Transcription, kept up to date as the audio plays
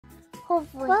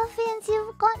Hopefully. Well, fans,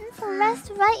 you've gotten some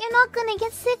rest, right? You're not gonna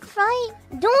get sick, right?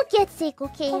 Don't get sick,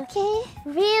 okay? Okay.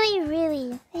 Really,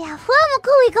 really. Yeah,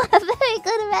 FuwaMoco, we got a very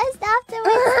good rest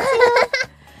afterwards,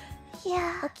 too.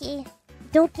 Yeah. Okay.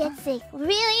 Don't get sick.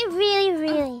 Really, really,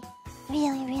 really.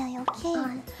 Really, okay.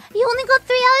 You only got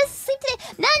 3 hours of sleep today.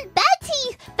 Then bed to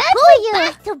you. Bed Go for you.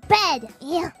 back to bed.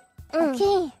 Yeah.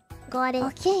 Okay. Got it.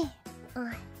 Okay.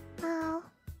 Uh, Bow.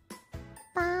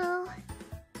 Bow.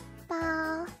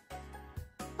 Bow.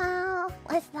 Bow.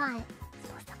 What's that?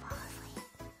 Supposed to fall asleep.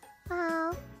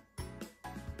 Bow.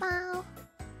 Bow.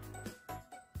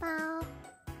 Bow.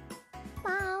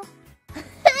 Bow.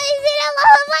 Is it a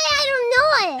lullaby? I don't know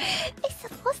it. It's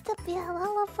supposed to be a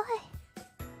lullaby.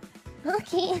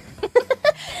 Okay.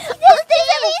 There's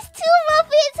at least 2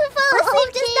 muffins to fall asleep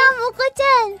just now,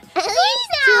 Moko-chan. At least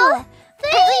 2.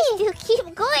 At least 2. Keep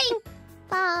going.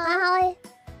 Bow.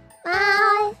 Bow.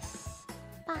 Bow.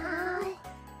 Bow.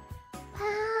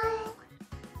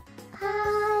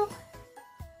 Bow.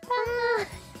 Bow.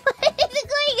 Why is it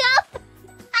going up?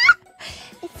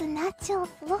 It's a natural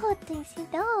flow of things, you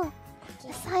know.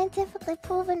 A scientifically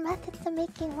proven method to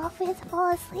making muffins fall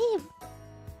asleep.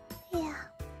 Yeah.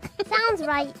 Sounds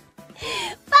right.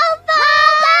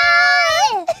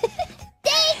 Bye-bye!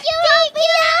 Thank you,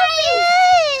 Bye-bye!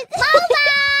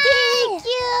 Thank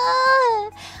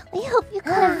you! We hope you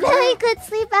got a very good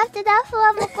sleep after that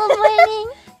FuwaMoco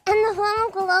morning. And the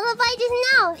FuwaMoco lullaby just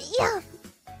now. Yeah.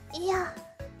 Yeah.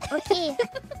 Okay.